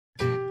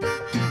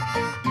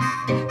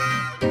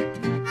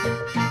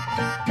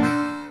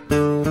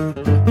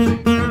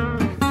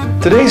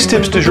Today's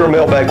Tips du Jour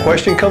mailbag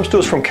question comes to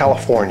us from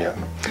California.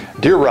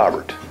 Dear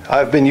Robert,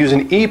 I've been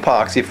using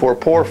epoxy for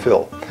pore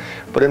fill,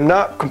 but am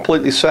not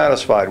completely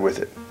satisfied with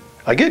it.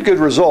 I get good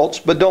results,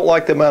 but don't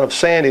like the amount of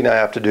sanding I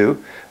have to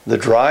do, the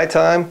dry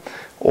time,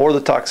 or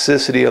the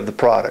toxicity of the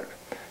product.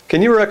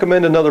 Can you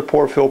recommend another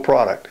pore fill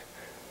product?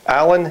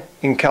 Alan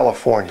in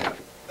California.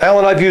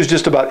 Alan, I've used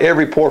just about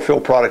every pore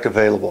fill product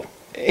available,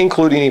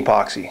 including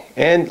epoxy.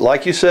 And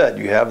like you said,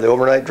 you have the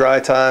overnight dry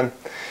time,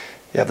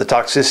 you have the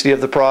toxicity of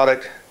the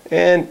product,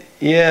 and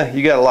yeah,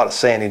 you got a lot of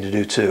sanding to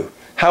do too.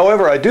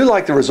 However, I do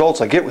like the results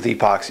I get with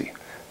epoxy.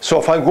 So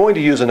if I'm going to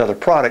use another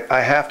product,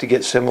 I have to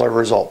get similar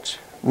results.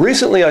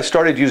 Recently, I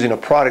started using a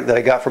product that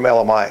I got from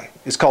LMI.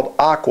 It's called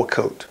Aqua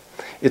Coat.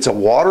 It's a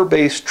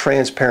water-based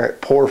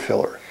transparent pore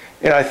filler.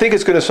 And I think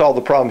it's going to solve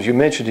the problems you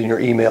mentioned in your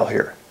email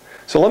here.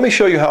 So let me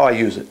show you how I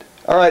use it.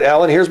 All right,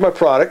 Alan, here's my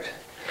product.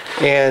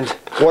 And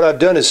what I've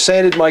done is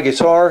sanded my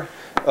guitar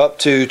up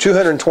to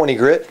 220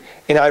 grit.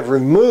 And I've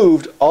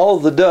removed all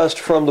of the dust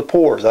from the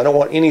pores. I don't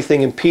want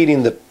anything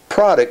impeding the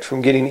product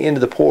from getting into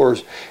the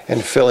pores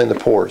and filling the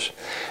pores.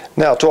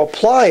 Now, to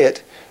apply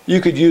it, you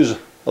could use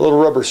a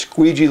little rubber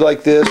squeegee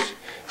like this.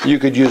 You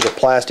could use a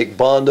plastic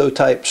Bondo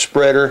type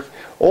spreader,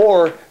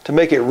 or to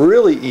make it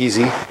really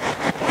easy,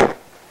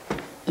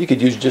 you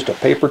could use just a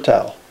paper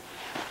towel.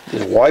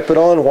 Just wipe it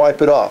on,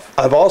 wipe it off.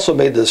 I've also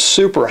made this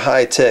super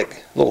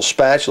high-tech little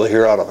spatula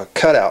here out of a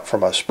cutout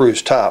from a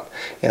spruce top,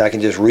 and I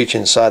can just reach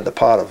inside the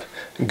pot of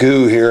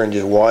goo here and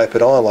just wipe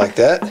it on like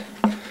that.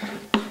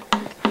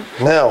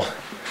 Now,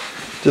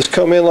 just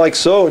come in like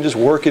so and just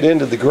work it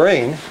into the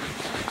grain.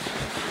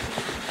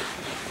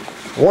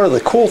 One of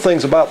the cool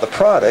things about the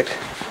product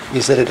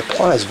is that it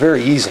applies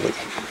very easily.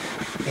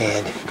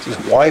 And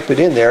just wipe it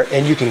in there,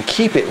 and you can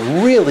keep it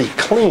really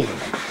clean.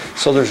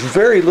 So there's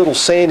very little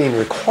sanding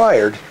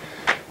required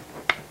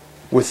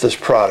with this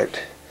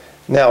product.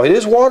 Now, it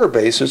is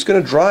water-based, so it's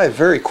going to dry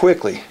very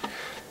quickly.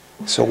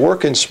 So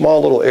work in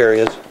small little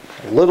areas.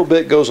 A little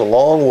bit goes a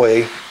long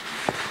way.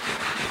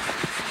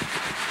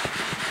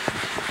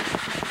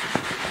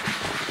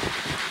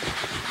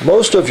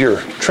 Most of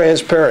your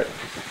transparent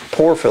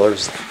pore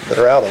fillers that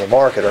are out on the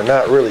market are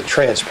not really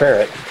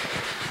transparent,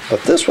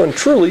 but this one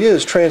truly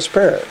is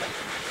transparent.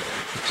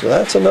 So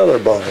that's another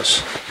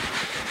bonus.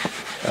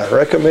 I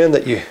recommend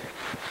that you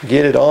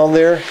get it on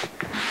there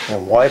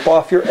and wipe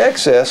off your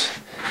excess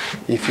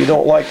if you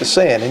don't like the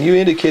sand. And you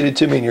indicated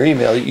to me in your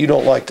email that you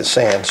don't like the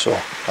sand, so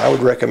I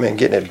would recommend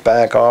getting it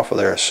back off of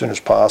there as soon as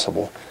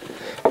possible.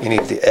 Any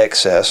of the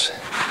excess.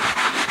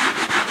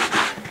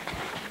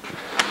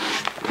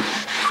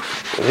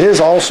 It is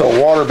also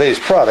a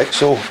water-based product,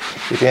 so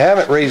if you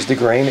haven't raised the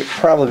grain, it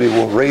probably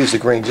will raise the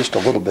grain just a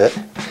little bit,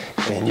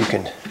 and you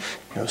can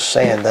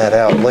sand that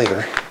out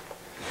later.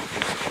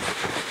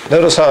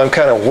 Notice how I'm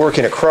kind of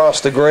working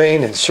across the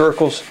grain in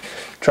circles,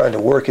 trying to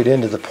work it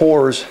into the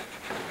pores.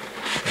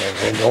 And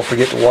then don't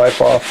forget to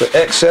wipe off the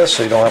excess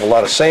so you don't have a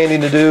lot of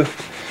sanding to do.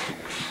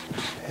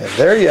 And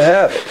there you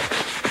have it.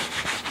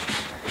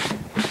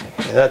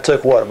 And that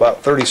took, what,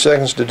 about 30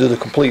 seconds to do the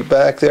complete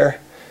back there?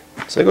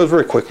 So it goes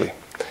very quickly.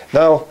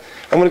 Now,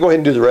 I'm going to go ahead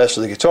and do the rest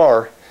of the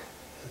guitar.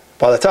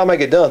 By the time I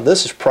get done,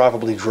 this is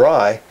probably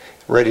dry,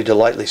 ready to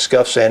lightly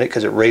scuff sand it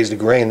because it raised the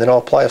grain. Then I'll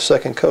apply a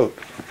second coat.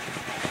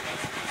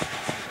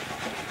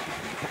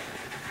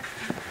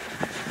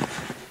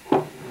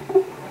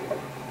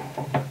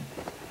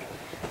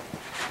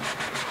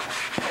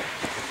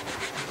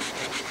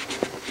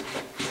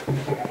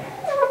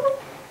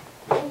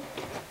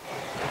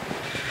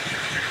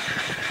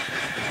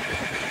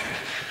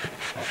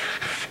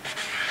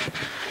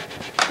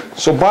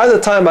 So by the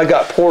time I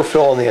got pore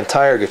fill on the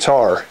entire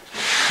guitar,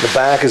 the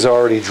back is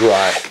already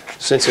dry.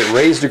 Since it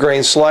raised the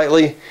grain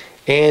slightly,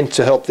 and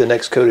to help the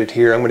next coat it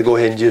here, I'm going to go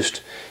ahead and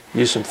just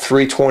use some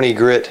 320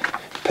 grit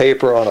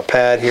paper on a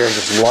pad here and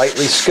just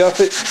lightly scuff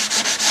it.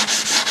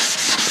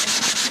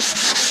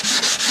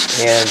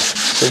 And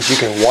since you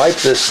can wipe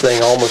this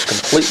thing almost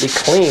completely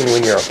clean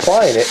when you're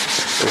applying it,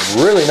 there's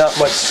really not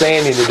much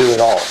sanding to do at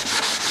all.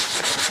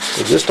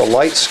 So just a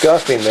light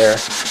scuffing there,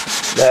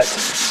 that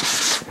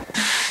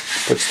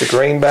puts the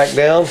grain back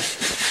down,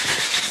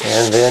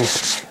 and then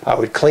I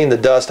would clean the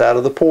dust out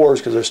of the pores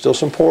because there's still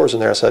some pores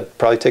in there, so I'd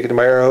probably take it to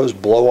my air hose,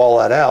 blow all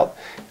that out,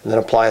 and then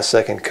apply a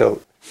second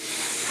coat.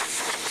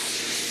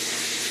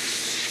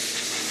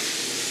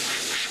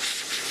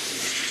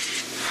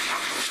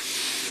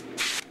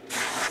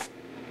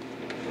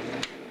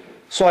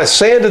 So I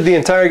sanded the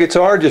entire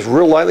guitar just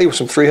real lightly with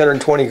some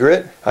 320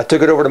 grit. I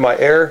took it over to my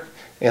air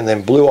and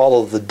then blew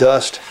all of the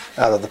dust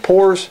out of the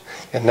pores,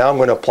 and now I'm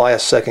going to apply a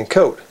second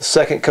coat. The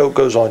second coat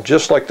goes on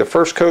just like the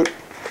first coat.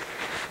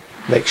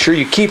 Make sure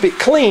you keep it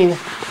clean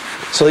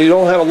so you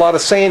don't have a lot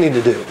of sanding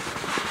to do.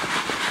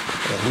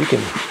 And you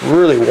can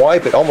really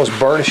wipe it, almost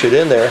burnish it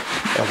in there,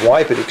 and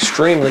wipe it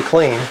extremely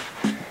clean.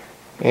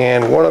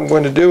 And what I'm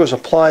going to do is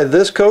apply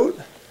this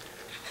coat,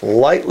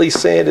 lightly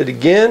sand it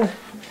again,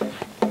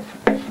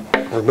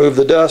 remove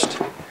the dust,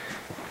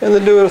 and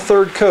then do a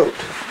third coat.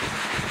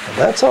 And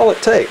that's all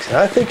it takes. And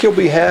I think you'll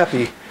be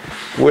happy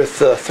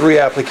with 3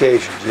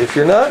 applications. If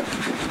you're not,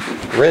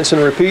 rinse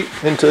and repeat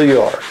until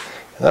you are.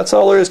 And that's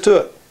all there is to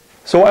it.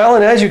 So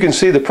Alan, as you can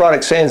see, the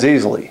product sands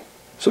easily.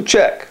 So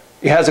check.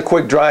 It has a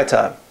quick dry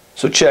time.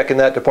 So check in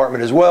that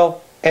department as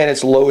well. And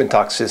it's low in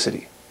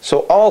toxicity.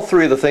 So all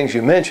 3 of the things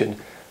you mentioned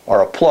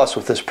are a plus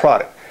with this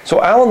product.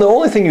 So Alan, the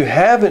only thing you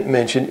haven't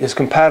mentioned is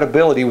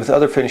compatibility with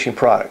other finishing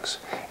products.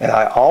 And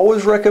I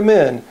always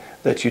recommend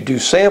that you do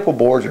sample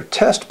boards or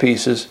test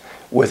pieces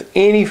with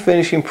any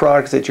finishing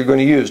products that you're going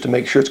to use to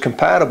make sure it's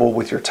compatible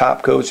with your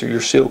top coats or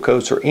your seal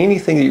coats or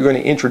anything that you're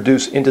going to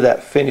introduce into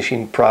that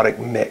finishing product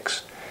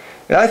mix.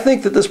 And I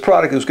think that this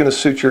product is going to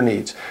suit your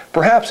needs.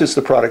 Perhaps it's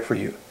the product for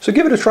you. So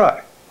give it a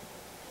try.